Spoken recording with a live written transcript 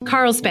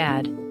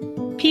Carlsbad.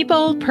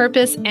 People,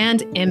 Purpose,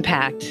 and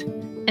Impact.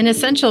 An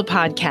essential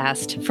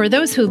podcast for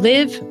those who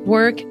live,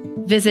 work,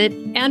 visit,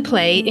 and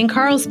play in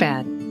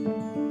Carlsbad.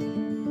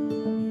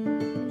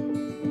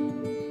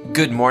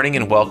 Good morning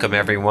and welcome,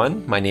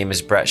 everyone. My name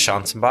is Brett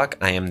Schanzenbach.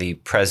 I am the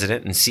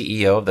president and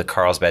CEO of the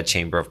Carlsbad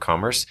Chamber of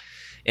Commerce,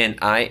 and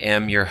I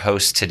am your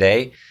host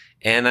today.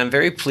 And I'm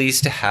very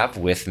pleased to have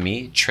with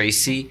me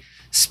Tracy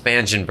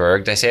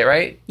Spangenberg. Did I say it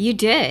right? You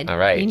did. All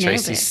right. You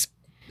Tracy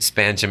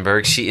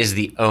Spangenberg. She is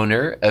the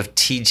owner of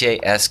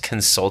TJS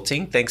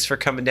Consulting. Thanks for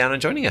coming down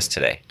and joining us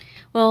today.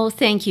 Well,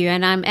 thank you.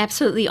 And I'm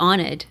absolutely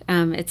honored.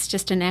 It's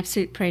just an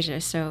absolute pleasure.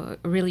 So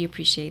I really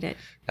appreciate it.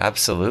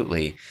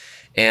 Absolutely.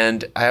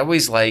 And I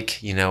always like,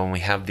 when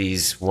we have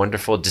these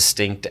wonderful,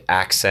 distinct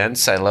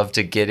accents, I love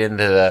to get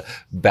into the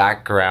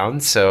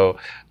background. So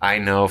I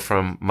know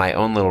from my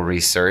own little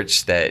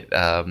research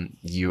that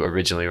you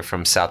originally were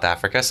from South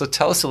Africa. So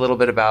tell us a little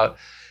bit about,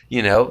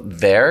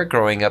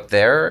 growing up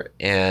there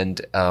and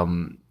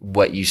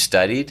what you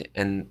studied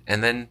and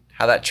then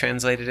how that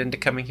translated into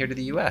coming here to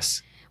the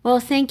U.S. Well,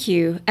 thank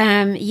you.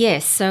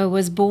 Yes, so I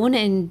was born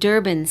in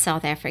Durban,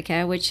 South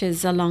Africa, which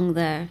is along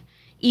the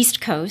East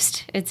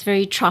Coast. It's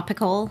very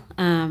tropical,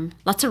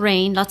 lots of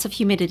rain, lots of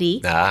humidity.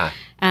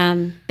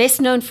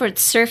 Best known for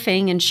its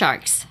surfing and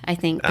sharks, I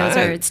think. Those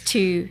are its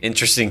two.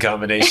 Interesting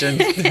combination,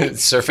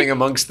 surfing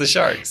amongst the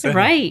sharks.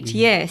 Right,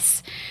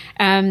 yes.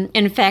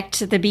 In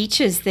fact, the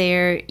beaches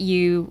there,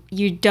 you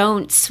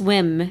don't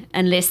swim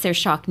unless they're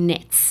shark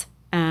nets.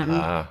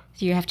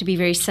 You have to be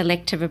very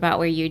selective about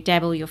where you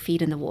dabble your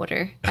feet in the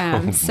water.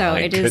 So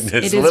it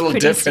is a little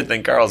different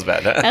than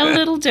Carlsbad. Huh? A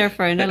little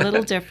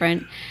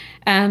different.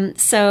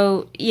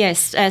 So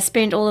yes, I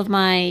spent all of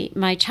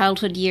my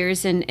childhood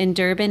years in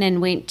Durban and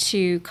went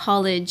to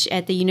college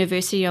at the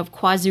University of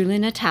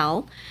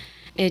KwaZulu-Natal.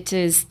 It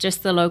is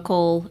just the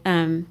local,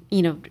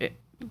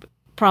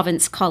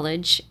 province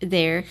college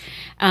there,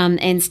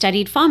 and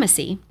studied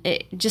pharmacy.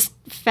 It just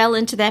fell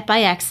into that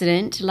by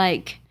accident.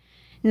 Like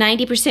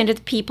 90% of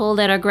the people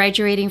that are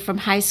graduating from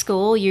high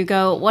school, you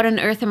go, what on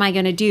earth am I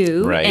going to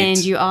do? Right. And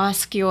you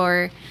ask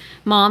your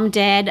mom,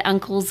 dad,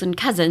 uncles, and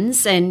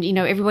cousins, and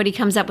everybody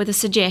comes up with a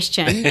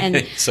suggestion.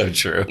 And so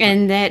true.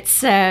 And that's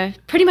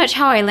pretty much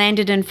how I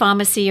landed in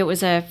pharmacy. It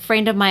was a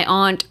friend of my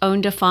aunt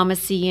owned a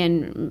pharmacy,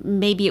 and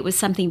maybe it was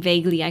something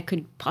vaguely I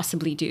could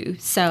possibly do.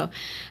 So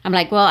I'm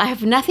like, well, I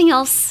have nothing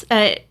else,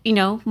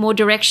 more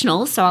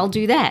directional, so I'll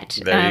do that.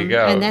 There you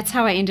go. And that's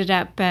how I ended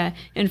up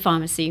in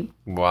pharmacy.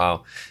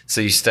 Wow.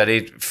 So you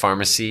studied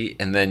pharmacy,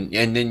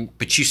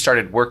 but you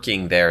started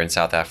working there in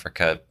South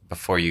Africa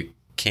before you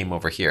came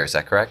over here. Is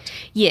that correct?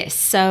 Yes.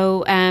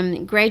 So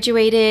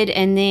graduated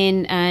and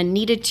then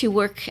needed to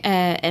work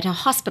at a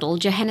hospital,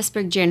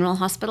 Johannesburg General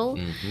Hospital.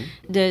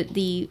 Mm-hmm.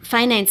 The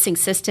financing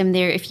system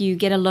there, if you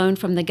get a loan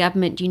from the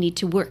government, you need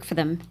to work for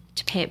them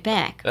to pay it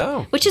back.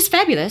 Oh. Which is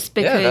fabulous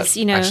because,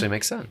 that actually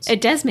makes sense. It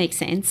does make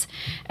sense.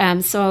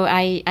 So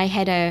I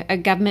had a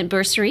government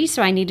bursary,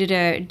 so I needed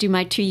to do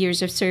my 2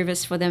 years of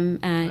service for them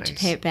to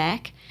pay it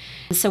back.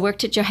 So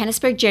worked at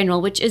Johannesburg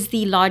General, which is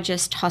the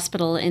largest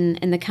hospital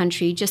in the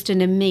country. Just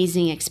an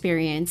amazing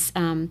experience.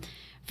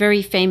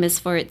 Very famous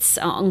for its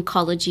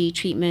oncology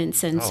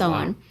treatments and so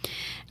on.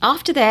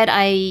 After that,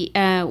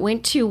 I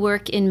went to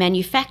work in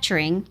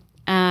manufacturing.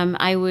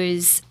 I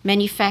was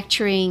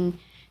manufacturing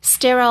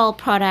sterile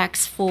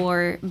products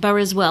for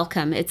Burroughs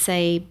Wellcome. It's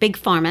a big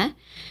pharma.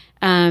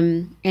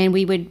 And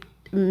we would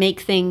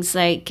make things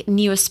like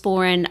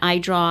Neosporin eye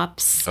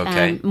drops,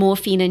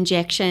 morphine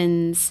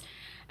injections,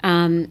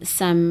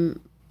 some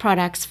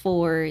products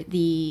for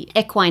the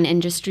equine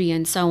industry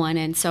and so on.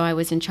 And so I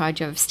was in charge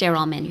of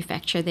sterile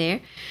manufacture there.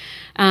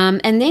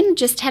 And then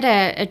just had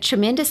a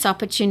tremendous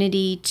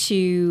opportunity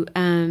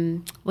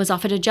was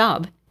offered a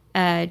job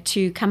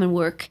to come and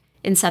work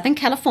in Southern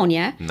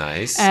California.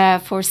 Nice.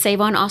 For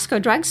Save-On-Osco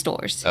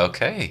drugstores.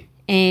 Okay.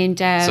 And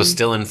so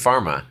still in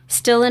pharma?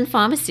 Still in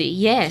pharmacy,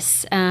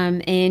 yes.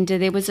 And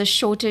there was a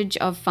shortage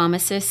of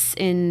pharmacists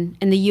in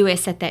the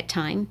U.S. at that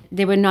time.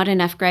 There were not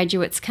enough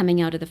graduates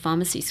coming out of the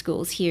pharmacy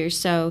schools here.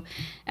 So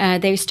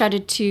they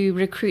started to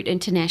recruit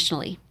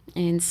internationally.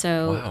 And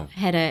so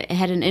had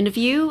an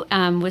interview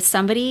with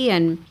somebody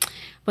and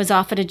was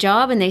offered a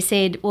job. And they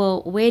said,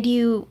 well, where do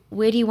you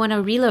want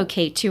to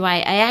relocate to?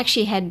 I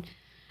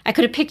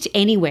could have picked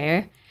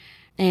anywhere.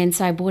 And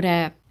so I bought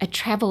a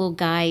travel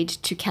guide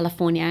to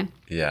California.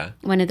 Yeah.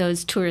 One of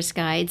those tourist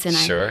guides. And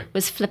I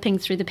was flipping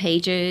through the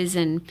pages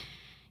and,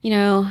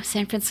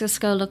 San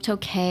Francisco looked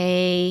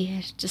okay.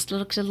 It just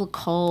looked a little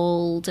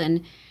cold.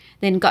 And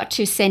then got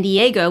to San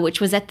Diego,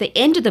 which was at the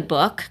end of the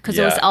book because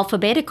it was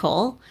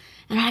alphabetical.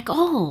 And I'm like,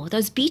 oh,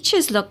 those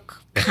beaches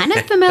look kind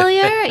of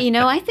familiar.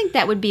 I think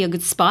that would be a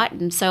good spot.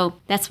 And so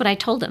that's what I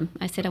told them.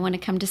 I said, I want to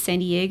come to San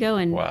Diego.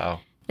 And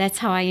that's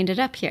how I ended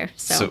up here.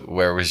 So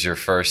where was your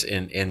first,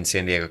 in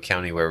San Diego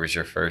County, where was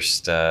your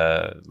first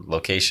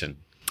location?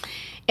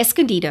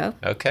 Escondido.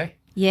 Okay.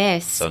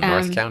 Yes. So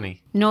North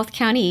County. North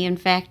County. In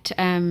fact,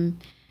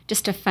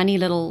 just a funny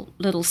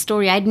little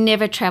story. I'd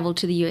never traveled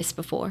to the U.S.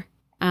 before.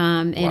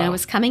 And I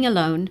was coming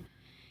alone.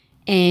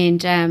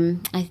 And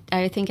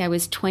I think I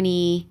was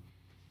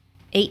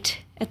 28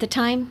 at the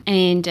time.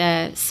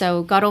 And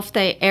so got off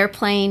the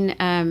airplane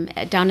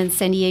down in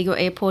San Diego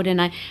airport,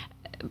 and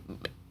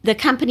the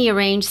company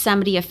arranged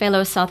somebody, a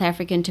fellow South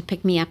African, to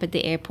pick me up at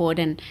the airport.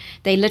 And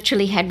they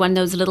literally had one of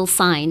those little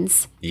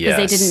signs because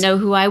they didn't know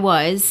who I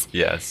was.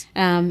 Yes.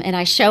 And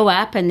I show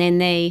up, and then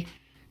they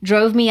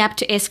drove me up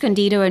to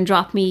Escondido and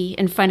dropped me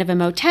in front of a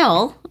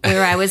motel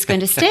where I was going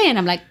to stay. And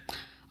I'm like,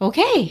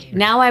 okay,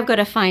 now I've got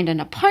to find an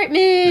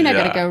apartment. I've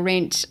got to go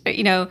rent,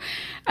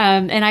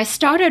 and I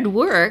started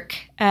work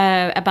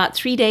about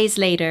 3 days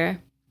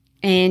later,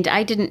 and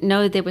I didn't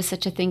know there was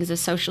such a thing as a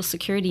social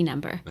security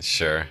number.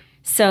 Sure.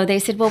 So they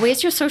said, well,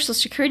 where's your social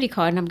security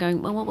card? And I'm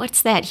going, well,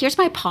 what's that? Here's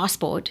my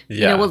passport.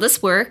 Yeah. Will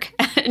this work?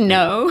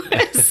 No.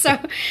 so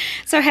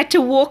I had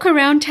to walk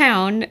around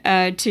town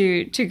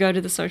to go to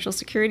the social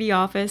security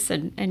office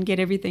and get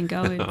everything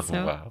going.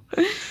 So. Wow.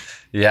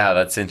 Yeah,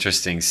 that's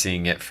interesting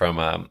seeing it from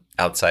an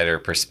outsider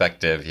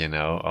perspective,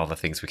 all the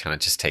things we kind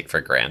of just take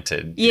for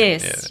granted.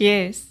 Yes,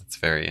 yes. It's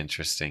very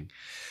interesting.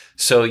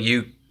 So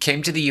you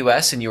came to the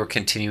U.S. and you were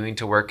continuing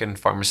to work in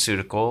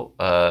pharmaceutical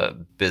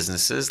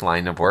businesses,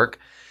 line of work.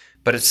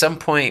 But at some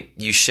point,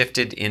 you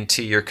shifted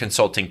into your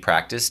consulting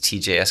practice,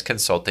 TJS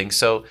Consulting.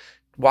 So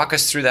walk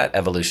us through that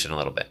evolution a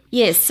little bit.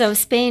 Yes. So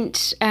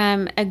spent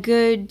a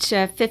good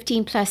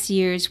 15 plus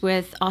years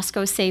with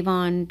Osco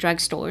Save-On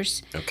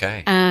drugstores.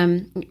 Okay.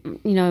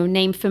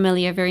 Name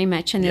familiar very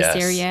much in this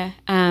area.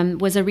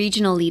 Was a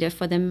regional leader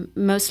for them,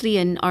 mostly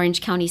in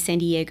Orange County, San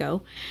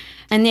Diego.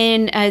 And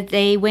then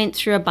they went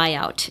through a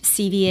buyout,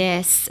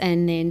 CVS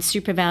and then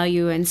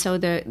SuperValue. And so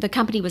the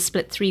company was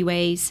split three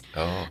ways.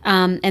 Oh.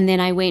 And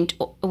then I went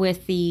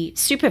with the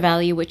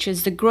SuperValue, which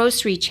is the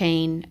grocery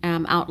chain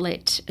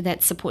outlet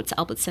that supports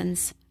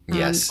Albertsons,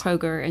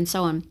 Kroger, and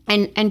so on.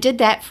 And did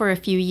that for a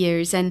few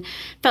years and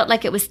felt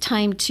like it was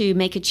time to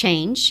make a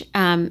change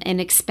and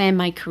expand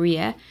my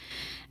career.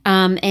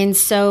 And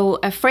so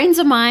friends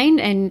of mine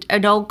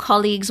and old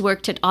colleagues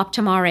worked at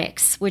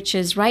OptumRx, which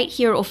is right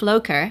here off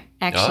Loker,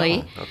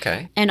 actually. Oh,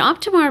 okay. And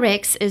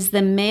OptumRx is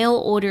the mail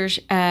order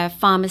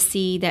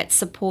pharmacy that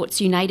supports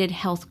United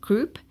Health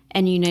Group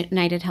and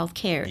United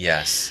Healthcare.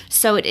 Yes.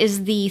 So it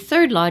is the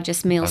third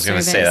largest mail service. I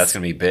was going to say, that's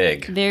going to be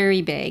big.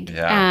 Very big.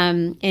 Yeah.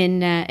 In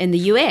the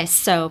U.S.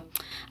 So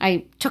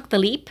I took the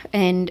leap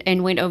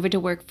and went over to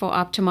work for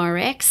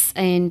OptumRx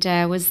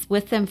and was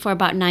with them for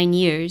about 9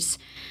 years.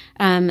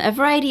 A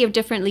variety of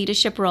different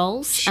leadership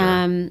roles.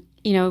 Sure.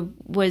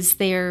 Was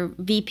their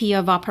VP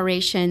of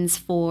operations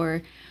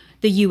for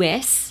the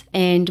U.S.,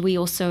 and we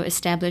also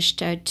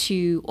established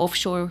 2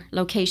 offshore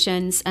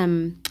locations.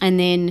 And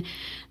then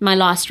my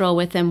last role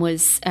with them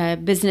was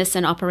business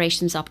and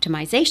operations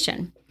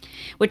optimization,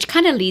 which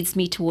kind of leads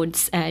me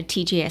towards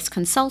TJS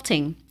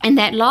Consulting. And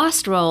that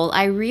last role,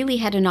 I really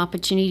had an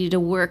opportunity to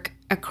work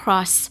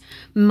across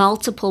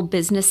multiple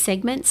business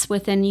segments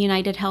within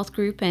United Health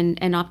Group and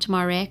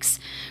OptumRx,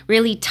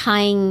 really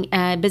tying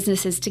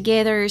businesses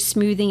together,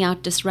 smoothing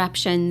out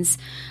disruptions,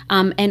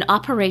 and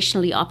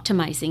operationally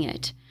optimizing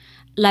it.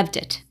 Loved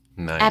it.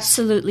 Nice.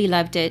 Absolutely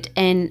loved it.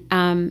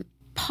 And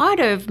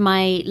part of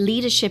my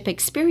leadership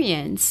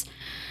experience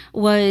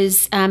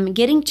was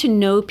getting to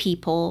know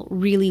people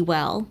really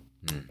well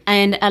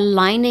and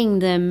aligning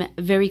them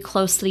very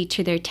closely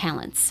to their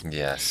talents.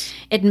 Yes.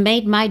 It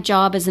made my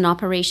job as an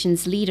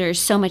operations leader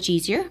so much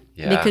easier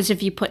because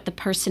if you put the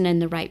person in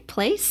the right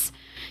place,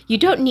 you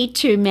don't need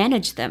to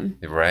manage them.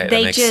 Right,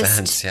 that makes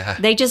sense, yeah.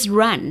 They just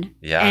run.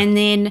 Yeah. And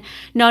then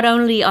not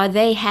only are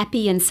they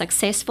happy and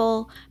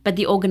successful, but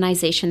the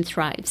organization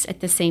thrives at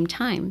the same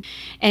time.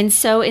 And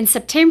so in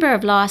September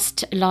of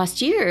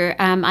last year,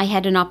 I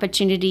had an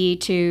opportunity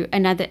to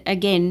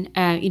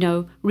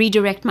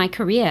redirect my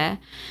career.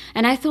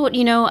 And I thought,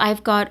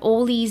 I've got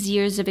all these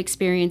years of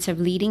experience of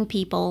leading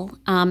people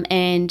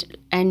and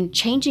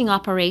changing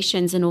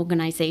operations and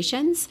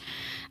organizations.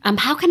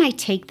 How can I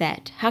take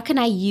that? How can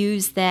I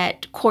use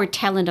that core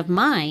talent of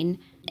mine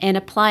and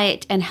apply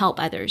it and help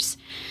others?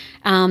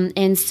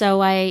 And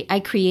so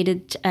I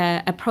created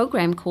a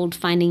program called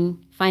Finding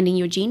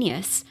Your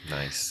Genius.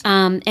 Nice.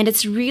 And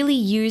it's really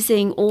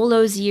using all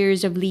those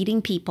years of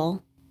leading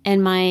people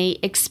and my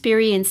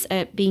experience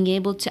at being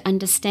able to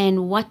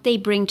understand what they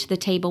bring to the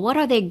table. What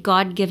are their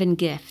God-given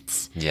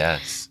gifts?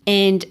 Yes.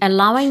 And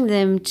allowing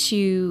them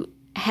to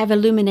have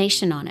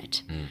illumination on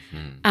it.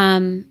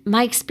 Mm-hmm.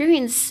 My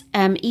experience,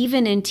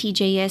 even in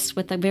TJS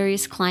with the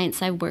various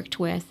clients I've worked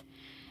with,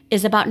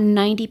 is about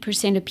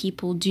 90% of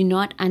people do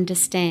not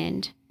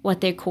understand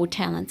what their core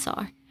talents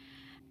are.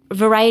 A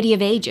variety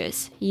of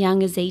ages,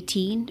 young as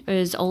 18 or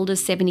as old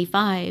as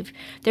 75,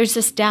 there's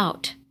this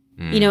doubt.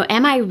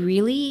 Am I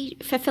really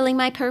fulfilling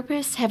my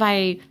purpose? Have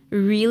I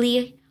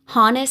really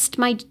harnessed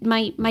my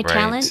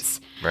talents?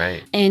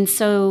 Right. And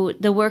so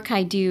the work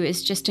I do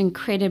is just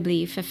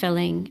incredibly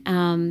fulfilling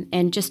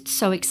and just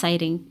so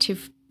exciting to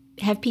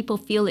have people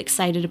feel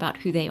excited about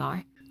who they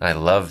are. I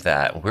love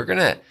that. We're going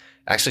to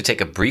actually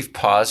take a brief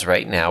pause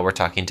right now. We're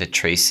talking to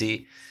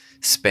Tracy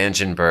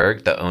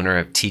Spangenberg, the owner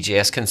of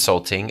TJS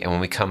Consulting. And when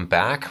we come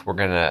back, we're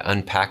going to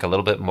unpack a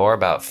little bit more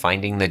about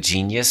finding the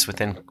genius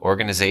within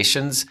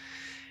organizations.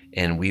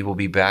 And we will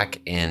be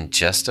back in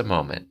just a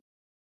moment.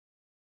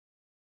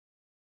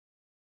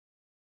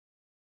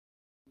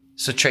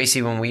 So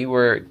Tracy, when we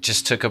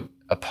just took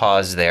a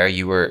pause there,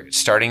 you were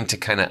starting to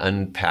kind of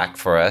unpack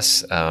for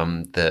us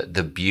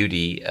the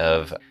beauty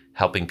of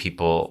helping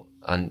people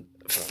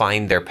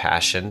find their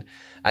passion.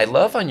 I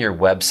love on your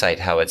website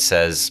how it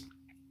says,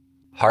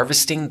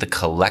 harvesting the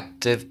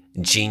collective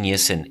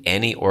genius in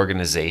any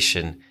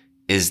organization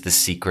is the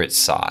secret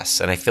sauce.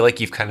 And I feel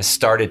like you've kind of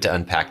started to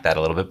unpack that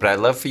a little bit, but I'd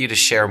love for you to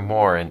share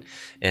more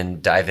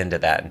and dive into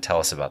that and tell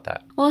us about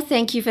that. Well,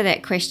 thank you for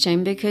that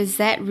question, because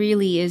that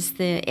really is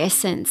the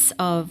essence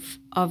of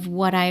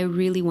what I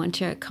really want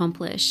to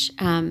accomplish,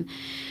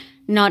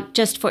 not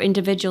just for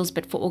individuals,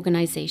 but for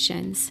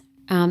organizations.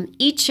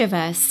 Each of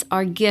us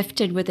are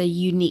gifted with a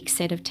unique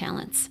set of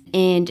talents,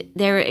 and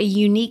they're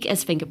unique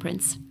as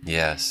fingerprints.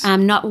 Yes.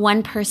 Not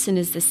one person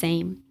is the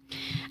same.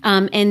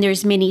 And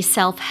there's many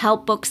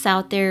self-help books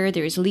out there.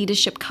 There's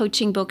leadership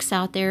coaching books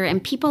out there.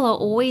 And people are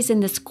always in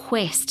this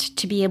quest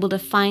to be able to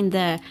find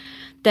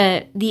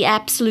the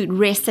absolute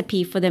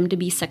recipe for them to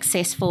be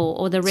successful,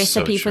 or the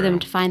recipe for them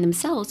to find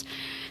themselves.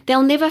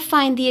 They'll never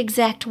find the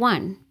exact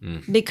one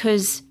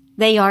because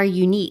they are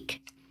unique.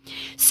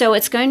 So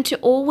it's going to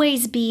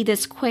always be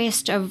this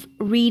quest of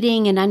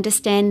reading and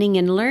understanding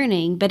and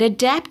learning, but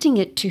adapting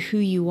it to who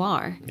you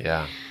are.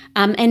 Yeah.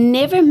 And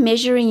never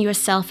measuring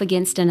yourself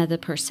against another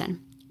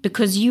person,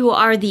 because you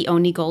are the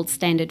only gold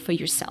standard for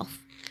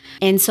yourself.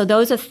 And so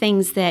those are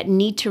things that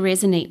need to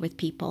resonate with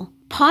people.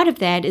 Part of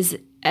that is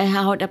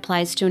how it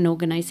applies to an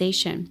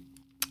organization.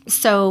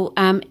 So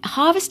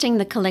harvesting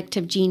the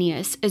collective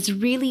genius is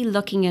really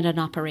looking at an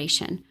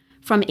operation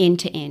from end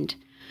to end.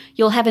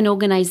 You'll have an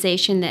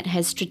organization that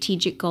has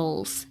strategic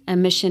goals, a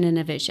mission, and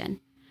a vision.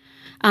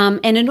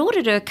 And in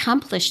order to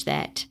accomplish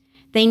that,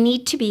 they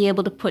need to be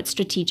able to put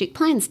strategic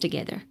plans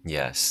together.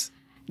 Yes.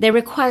 They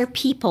require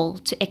people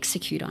to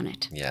execute on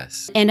it.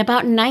 Yes. And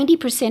about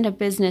 90% of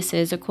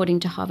businesses, according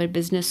to Harvard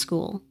Business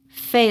School,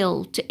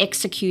 fail to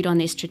execute on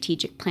their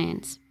strategic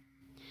plans.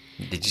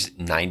 Did you say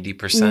 90%?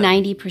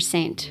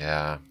 90%.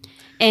 Yeah.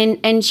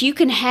 And you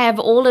can have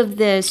all of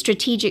the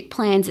strategic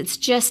plans. It's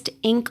just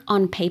ink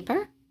on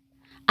paper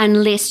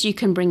unless you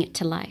can bring it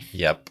to life.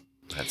 Yep.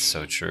 That's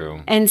so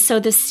true. And so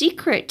the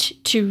secret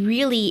to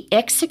really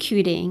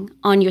executing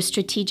on your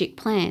strategic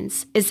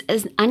plans is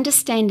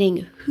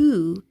understanding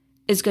who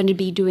is going to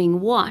be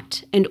doing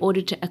what in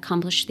order to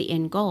accomplish the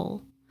end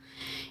goal.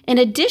 In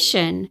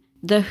addition,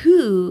 the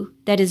who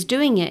that is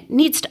doing it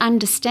needs to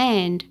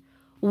understand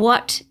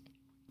what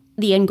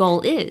the end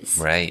goal is.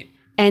 Right.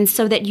 And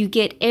so that you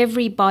get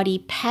everybody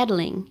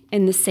paddling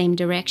in the same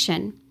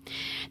direction.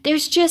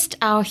 There's just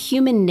our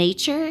human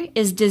nature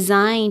is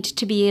designed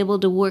to be able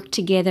to work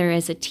together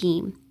as a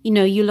team. You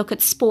know, you look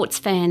at sports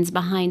fans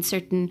behind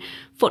certain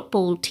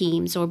football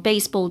teams or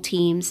baseball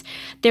teams.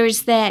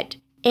 There's that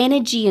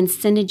energy and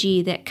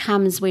synergy that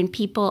comes when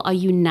people are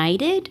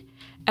united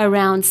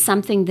around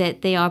something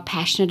that they are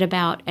passionate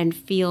about and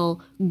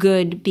feel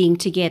good being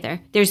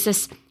together. There's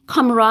this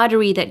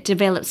camaraderie that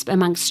develops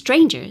among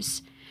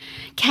strangers.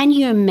 Can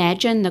you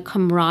imagine the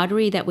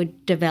camaraderie that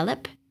would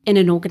develop in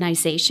an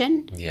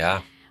organization?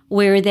 Yeah.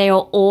 Where they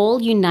are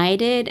all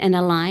united and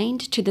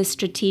aligned to the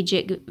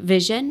strategic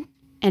vision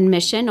and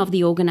mission of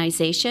the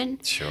organization.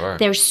 Sure.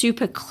 They're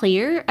super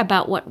clear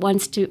about what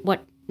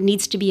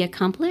needs to be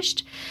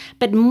accomplished.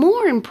 But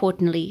more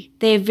importantly,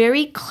 they're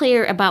very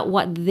clear about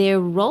what their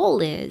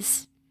role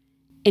is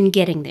in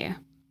getting there.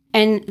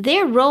 And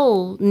their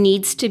role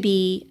needs to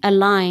be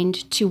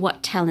aligned to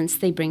what talents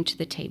they bring to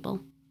the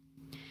table.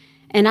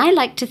 And I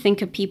like to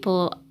think of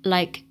people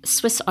like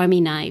Swiss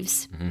Army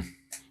knives. Mm-hmm.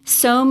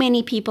 So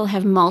many people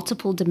have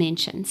multiple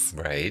dimensions.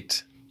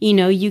 Right. You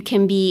know, you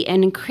can be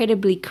an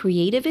incredibly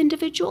creative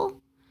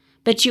individual,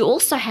 but you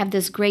also have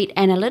this great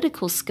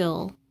analytical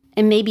skill,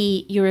 and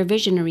maybe you're a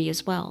visionary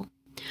as well.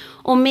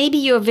 Or maybe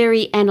you're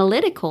very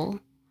analytical,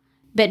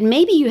 but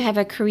maybe you have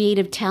a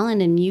creative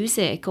talent in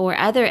music or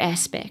other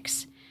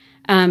aspects.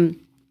 And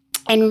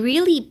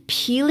really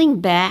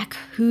peeling back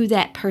who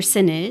that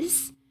person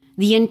is,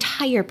 the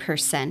entire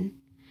person,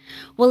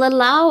 will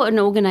allow an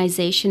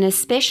organization,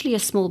 especially a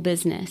small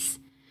business,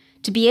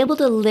 to be able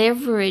to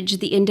leverage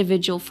the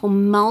individual for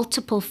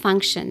multiple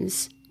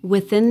functions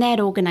within that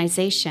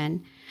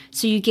organization.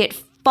 So you get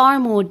far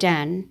more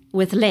done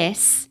with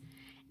less,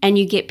 and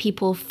you get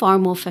people far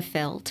more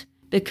fulfilled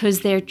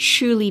because they're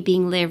truly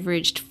being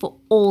leveraged for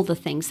all the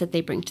things that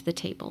they bring to the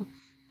table.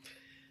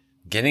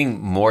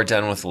 Getting more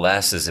done with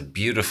less is a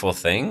beautiful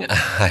thing.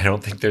 I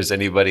don't think there's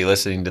anybody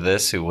listening to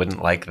this who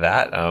wouldn't like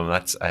that.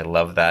 I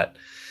love that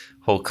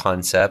whole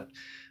concept.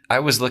 I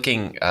was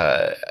looking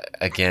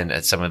again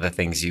at some of the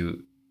things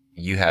you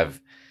have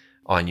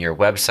on your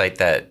website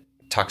that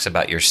talks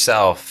about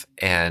yourself,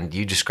 and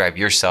you describe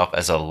yourself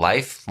as a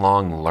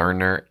lifelong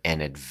learner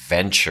and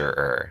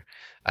adventurer.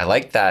 I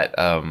like that,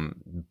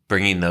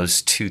 bringing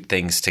those two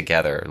things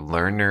together,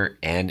 learner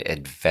and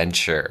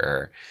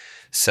adventurer.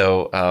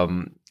 So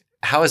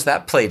how has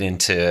that played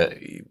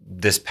into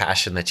this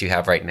passion that you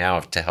have right now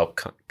to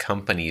help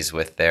companies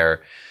with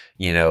their,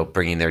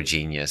 bringing their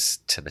genius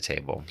to the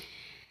table?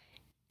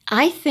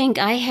 I think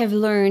I have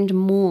learned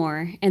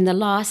more in the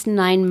last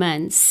 9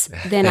 months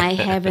than I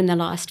have in the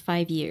last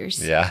 5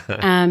 years. Yeah.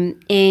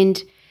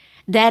 And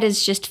that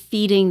is just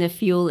feeding the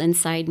fuel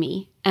inside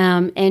me.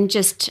 And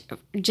just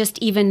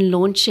even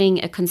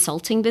launching a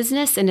consulting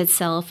business in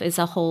itself is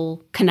a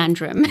whole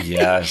conundrum.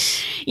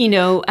 Yes.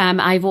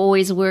 I've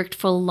always worked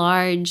for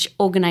large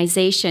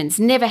organizations,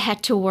 never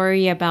had to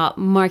worry about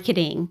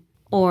marketing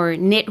or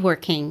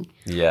networking.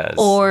 Yes.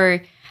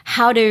 Or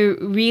how to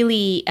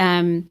really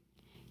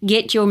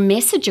get your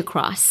message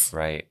across.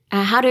 Right.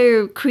 How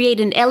to create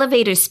an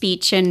elevator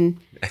speech in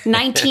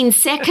 19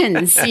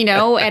 seconds,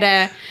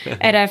 at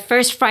a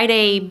First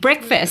Friday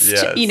breakfast,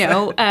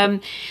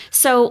 Yes.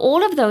 So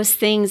all of those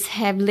things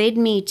have led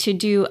me to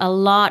do a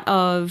lot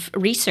of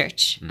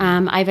research.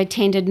 I've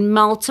attended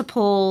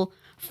multiple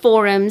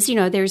forums.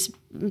 There's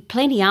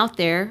plenty out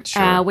there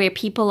Sure. where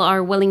people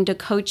are willing to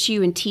coach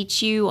you and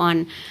teach you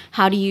on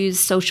how to use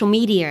social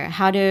media,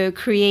 how to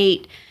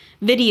create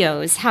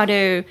videos, how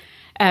to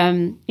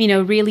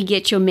really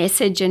get your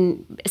message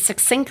and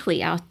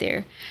succinctly out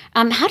there.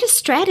 How to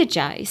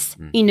strategize,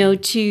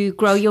 to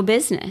grow your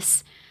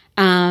business.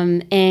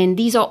 And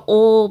these are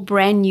all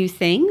brand new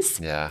things.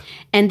 Yeah.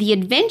 And the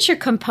adventure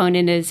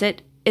component is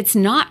it's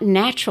not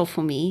natural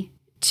for me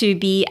to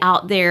be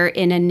out there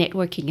in a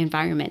networking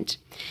environment.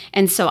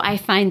 And so I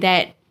find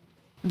that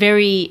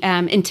very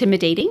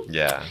intimidating.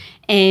 Yeah.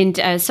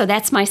 And so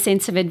that's my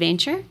sense of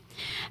adventure.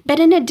 But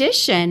in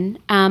addition,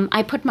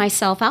 I put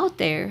myself out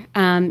there.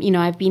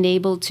 I've been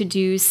able to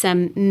do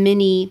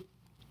many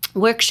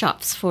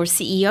workshops for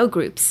CEO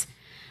groups.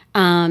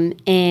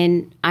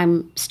 And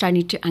I'm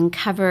starting to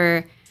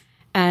uncover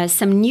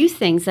some new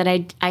things that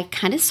I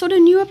kind of sort of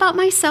knew about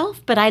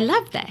myself, but I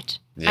love that.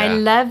 Yeah. I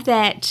love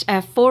that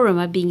forum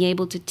of being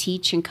able to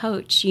teach and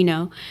coach,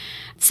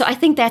 So I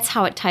think that's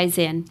how it ties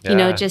in,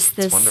 just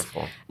this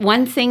wonderful.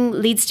 One thing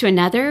leads to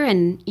another,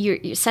 and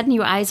suddenly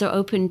your eyes are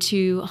open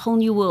to whole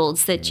new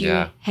worlds that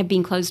you have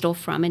been closed off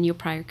from in your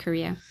prior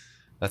career.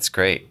 That's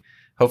great.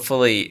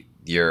 Hopefully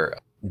you're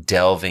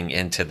delving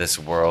into this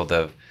world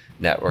of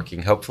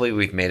networking. Hopefully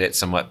we've made it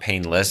somewhat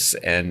painless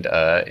and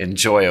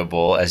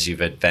enjoyable as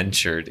you've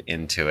adventured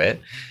into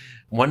it.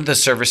 One of the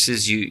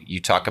services you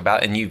talk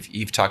about, and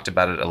you've talked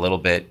about it a little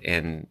bit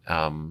in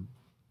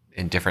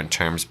different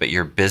terms, but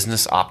your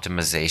business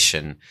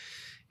optimization,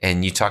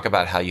 and you talk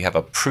about how you have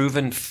a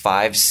proven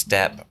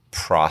 5-step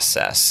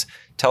process.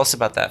 Tell us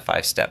about that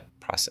 5-step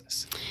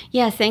process.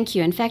 Yeah, thank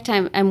you. In fact,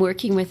 I'm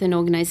working with an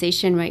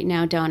organization right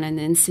now down in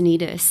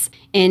Encinitas,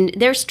 and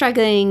they're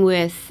struggling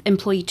with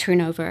employee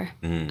turnover.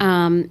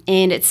 And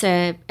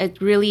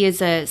it really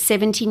is a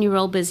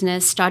 17-year-old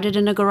business, started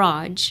in a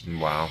garage.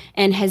 Wow.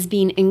 And has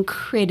been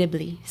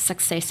incredibly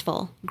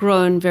successful,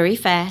 grown very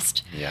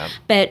fast. Yeah.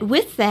 But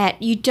with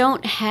that, you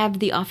don't have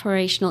the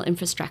operational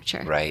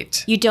infrastructure.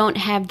 Right. You don't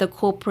have the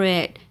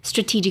corporate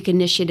strategic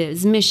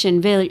initiatives,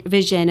 mission,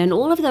 vision, and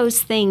all of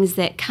those things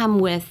that come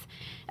with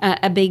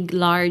a big,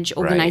 large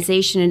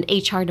organization and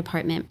HR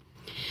department.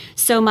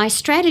 So my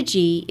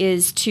strategy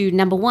is to,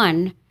 number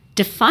one,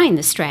 define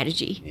the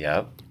strategy.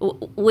 Yep.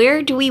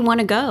 Where do we want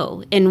to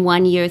go in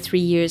 1 year, 3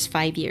 years,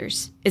 5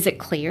 years? Is it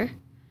clear?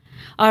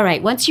 All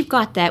right, once you've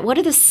got that, what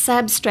are the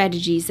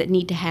sub-strategies that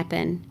need to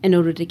happen in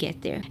order to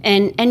get there?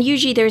 And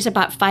usually there's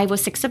about 5 or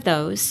 6 of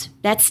those.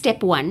 That's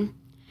step 1.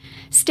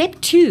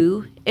 Step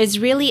 2 is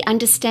really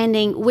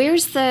understanding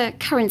where's the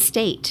current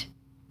state.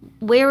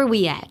 Where are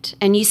we at?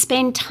 And you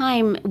spend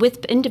time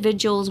with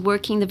individuals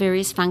working the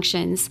various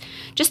functions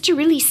just to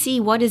really see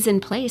what is in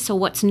place or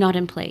what's not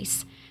in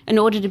place in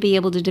order to be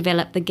able to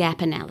develop the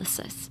gap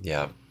analysis.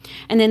 Yeah.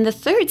 And then the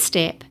third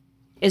step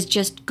is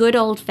just good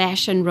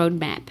old-fashioned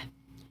roadmap.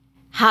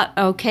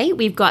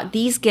 We've got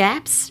these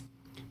gaps.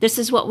 This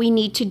is what we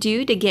need to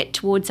do to get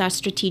towards our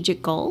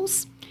strategic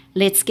goals.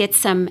 Let's get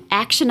some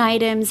action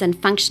items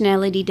and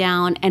functionality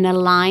down and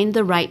align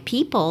the right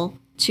people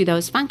to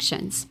those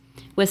functions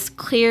with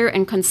clear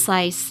and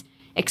concise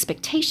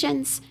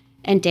expectations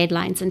and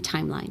deadlines and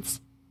timelines.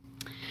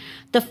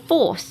 The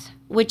fourth,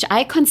 which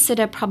I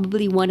consider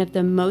probably one of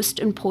the most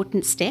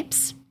important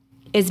steps,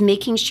 is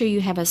making sure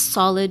you have a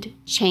solid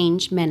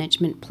change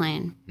management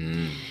plan.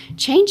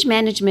 Change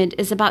management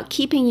is about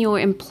keeping your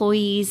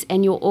employees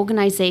and your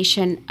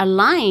organization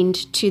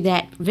aligned to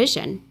that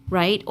vision,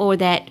 right, or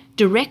that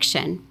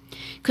direction.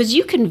 Because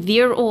you can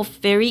veer off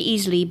very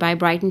easily by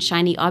bright and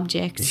shiny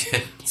objects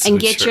and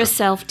get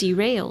yourself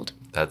derailed.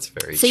 That's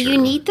very true. So you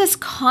need this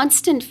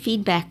constant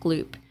feedback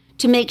loop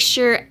to make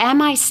sure,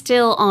 am I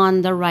still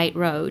on the right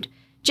road?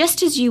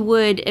 Just as you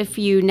would if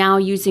you now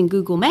using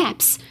Google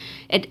Maps,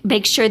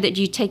 make sure that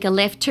you take a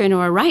left turn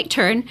or a right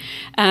turn.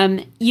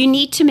 You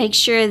need to make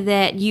sure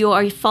that you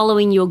are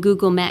following your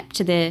Google Map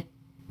to the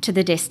to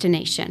the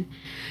destination.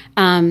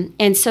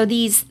 And so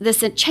this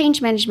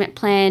change management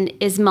plan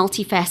is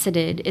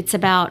multifaceted. It's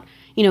about,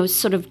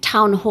 sort of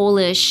town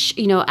hall-ish,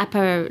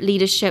 upper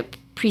leadership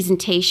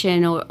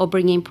presentation or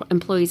bringing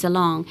employees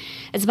along.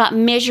 It's about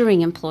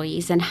measuring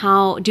employees and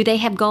how do they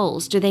have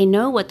goals? Do they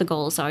know what the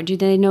goals are? Do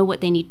they know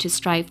what they need to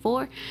strive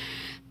for?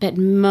 But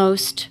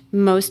most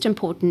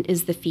important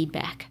is the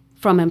feedback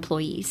from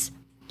employees.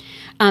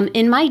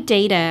 In my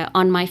data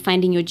on my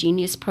Finding Your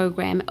Genius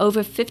program,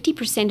 over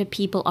 50% of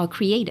people are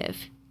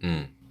creative.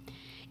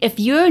 If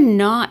you're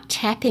not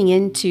tapping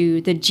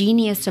into the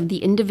genius of the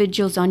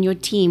individuals on your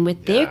team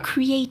with their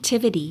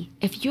creativity,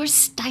 if you're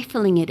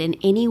stifling it in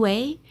any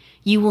way,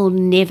 you will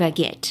never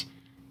get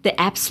the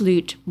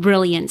absolute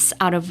brilliance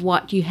out of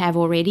what you have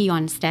already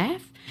on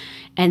staff.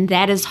 And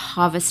that is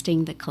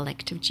harvesting the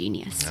collective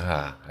genius.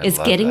 Is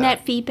getting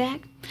that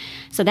feedback.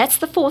 So that's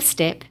the 4th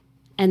step.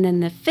 And then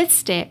the 5th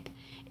step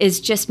is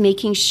just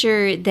making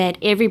sure that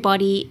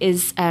everybody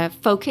is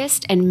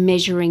focused and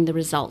measuring the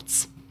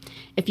results.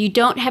 If you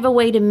don't have a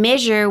way to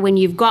measure when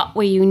you've got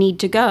where you need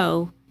to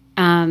go,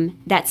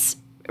 that's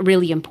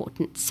really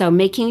important. So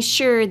making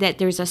sure that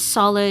there's a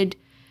solid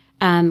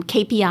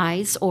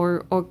KPIs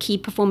or key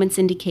performance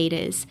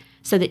indicators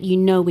so that you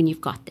know when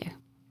you've got there.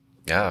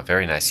 Yeah,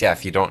 very nice. Yeah,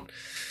 if you don't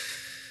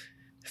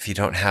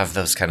have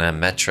those kind of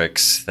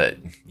metrics that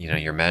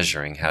you're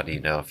measuring, how do you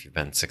know if you've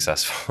been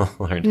successful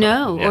or not?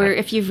 No, or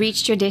if you've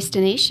reached your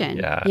destination.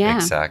 Yeah,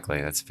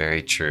 exactly. That's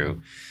very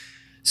true.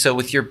 So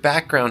with your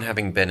background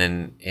having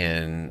been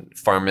in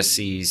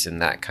pharmacies and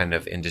that kind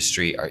of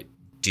industry,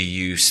 do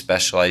you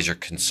specialize your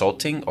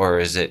consulting, or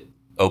is it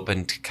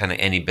open to kind of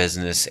any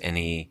business,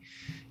 any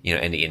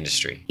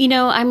industry?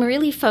 I'm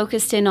really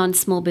focused in on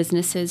small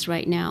businesses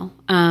right now.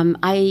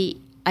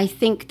 I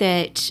think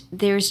that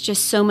there's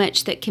just so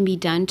much that can be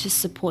done to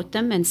support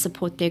them and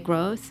support their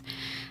growth.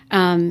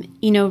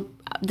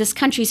 This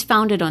country's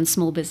founded on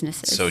small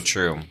businesses. So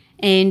true.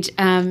 And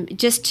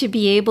just to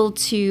be able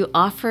to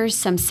offer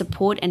some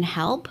support and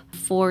help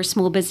for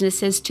small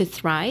businesses to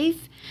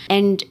thrive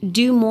and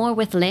do more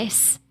with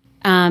less,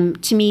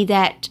 to me,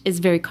 that is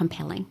very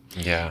compelling.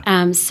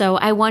 Yeah. So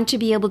I want to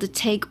be able to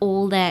take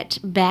all that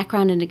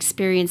background and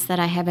experience that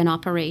I have in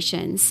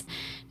operations,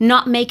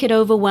 not make it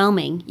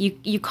overwhelming.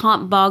 You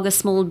can't bog a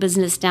small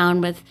business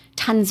down with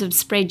tons of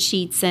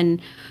spreadsheets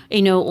and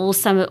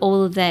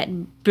all of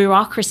that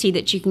bureaucracy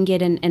that you can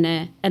get in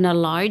a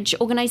large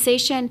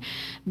organization,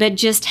 but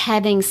just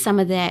having some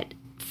of that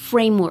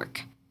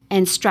framework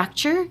and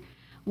structure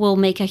will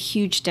make a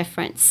huge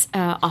difference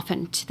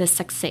often to the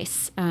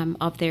success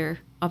of their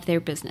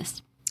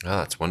business. Oh,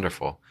 that's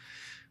wonderful.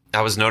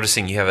 I was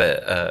noticing you have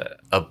a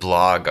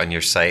blog on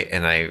your site,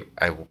 and I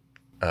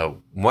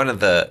one of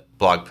the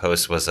blog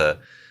posts was a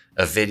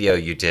video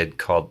you did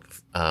called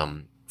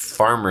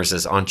Farmers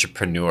as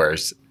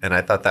Entrepreneurs, and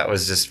I thought that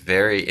was just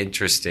very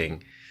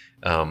interesting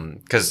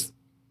because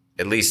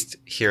at least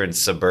here in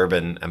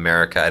suburban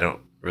America, I don't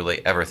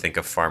really ever think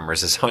of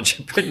farmers as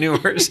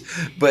entrepreneurs,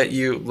 but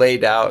you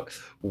laid out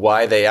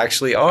why they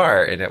actually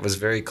are, and it was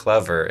very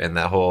clever, and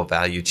that whole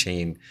value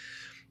chain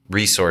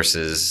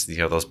resources,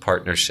 those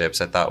partnerships,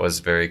 I thought was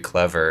very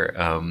clever,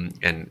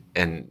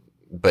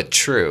 but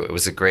true. It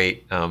was a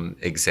great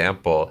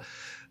example.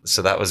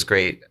 So that was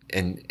great.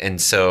 And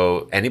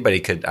so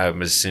anybody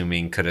I'm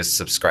assuming, could have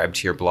subscribed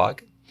to your blog?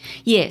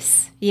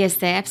 Yes,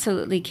 they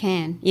absolutely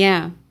can.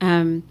 Yeah.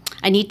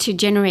 I need to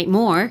generate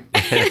more.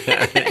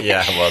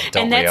 Yeah, well,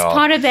 and that's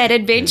part of that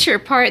adventure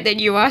part that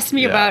you asked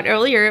me about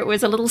earlier. It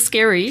was a little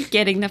scary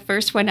getting the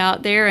first one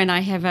out there, and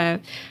I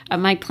have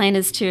my plan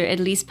is to at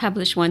least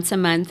publish once a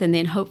month and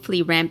then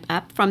hopefully ramp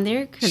up from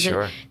there because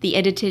the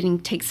editing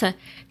takes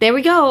there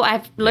we go.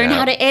 I've learned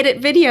how to edit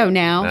video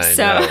now. I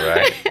know,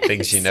 right?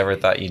 Things you never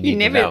thought you needed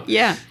to know.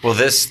 Yeah. Well,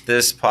 this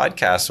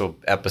podcast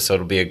episode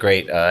will be a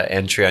great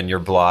entry on your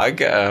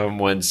blog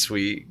once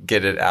we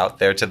get it out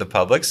there to the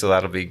public. So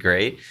that'll be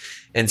great.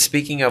 And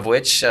speaking of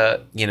which,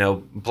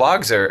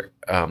 blogs are,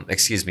 not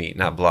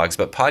blogs,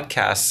 but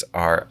podcasts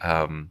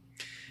are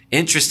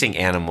interesting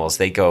animals.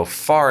 They go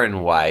far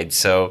and wide.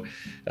 So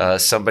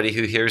somebody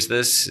who hears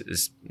this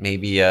is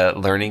maybe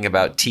learning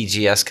about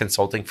TGS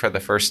consulting for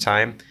the first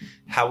time.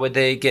 How would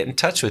they get in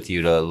touch with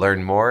you to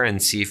learn more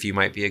and see if you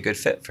might be a good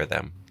fit for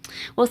them?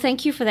 Well,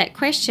 thank you for that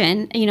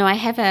question. I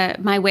have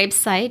my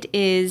website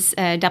is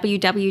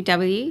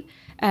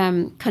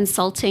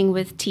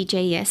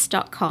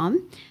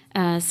www.consultingwithtjs.com.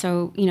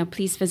 So,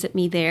 please visit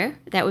me there.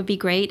 That would be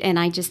great. And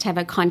I just have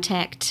a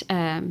contact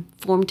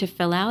form to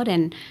fill out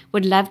and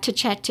would love to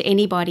chat to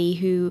anybody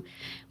who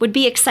would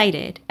be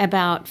excited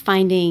about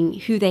finding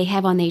who they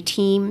have on their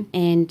team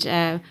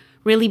and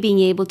really being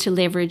able to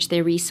leverage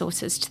their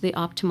resources to the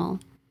optimal.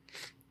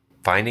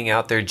 Finding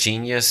out their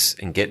genius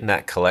and getting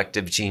that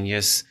collective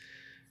genius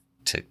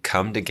to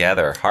come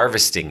together,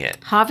 harvesting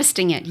it.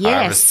 Harvesting it, yes.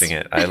 Harvesting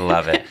it. I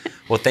love it.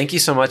 Well, thank you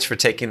so much for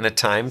taking the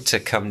time to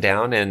come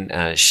down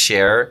and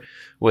share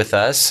with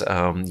us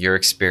your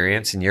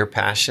experience and your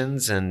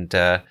passions. And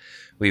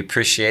we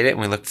appreciate it.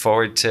 And we look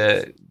forward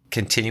to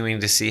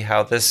continuing to see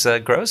how this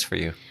grows for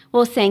you.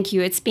 Well, thank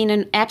you. It's been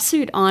an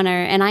absolute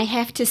honor. And I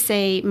have to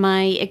say,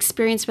 my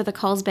experience with the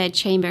Carlsbad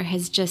Chamber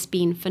has just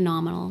been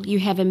phenomenal. You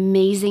have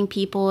amazing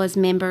people as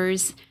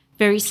members,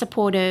 very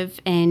supportive,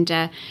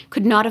 and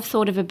could not have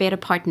thought of a better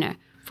partner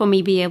for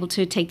me be able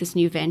to take this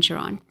new venture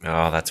on.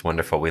 Oh, that's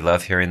wonderful. We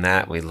love hearing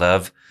that. We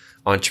love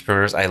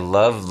entrepreneurs. I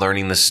love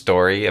learning the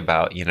story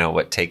about,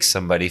 what takes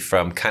somebody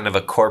from kind of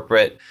a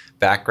corporate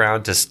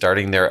background to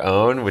starting their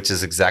own, which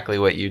is exactly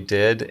what you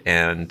did.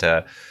 And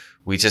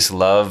we just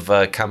love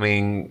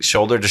coming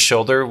shoulder to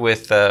shoulder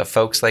with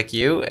folks like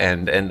you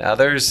and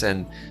others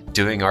and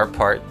doing our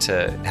part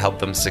to help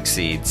them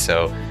succeed.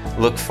 So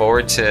look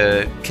forward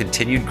to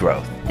continued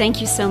growth.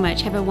 Thank you so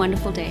much. Have a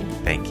wonderful day.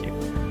 Thank you.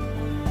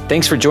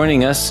 Thanks for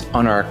joining us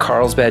on our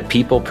Carlsbad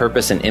People,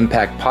 Purpose, and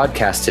Impact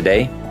podcast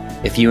today.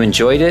 If you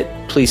enjoyed it,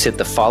 please hit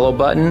the follow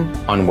button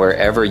on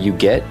wherever you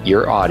get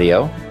your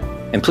audio.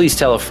 And please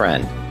tell a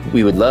friend.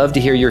 We would love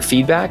to hear your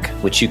feedback,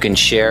 which you can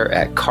share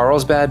at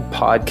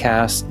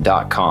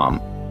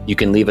carlsbadpodcast.com. You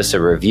can leave us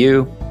a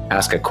review,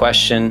 ask a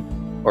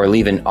question, or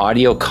leave an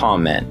audio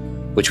comment,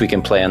 which we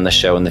can play on the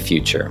show in the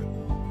future.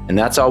 And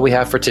that's all we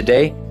have for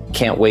today.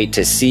 Can't wait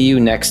to see you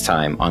next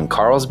time on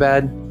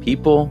Carlsbad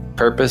People,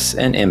 Purpose,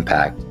 and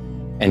Impact.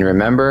 And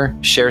remember,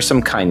 share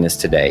some kindness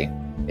today.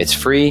 It's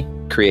free,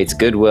 creates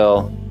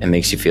goodwill, and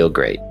makes you feel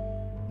great.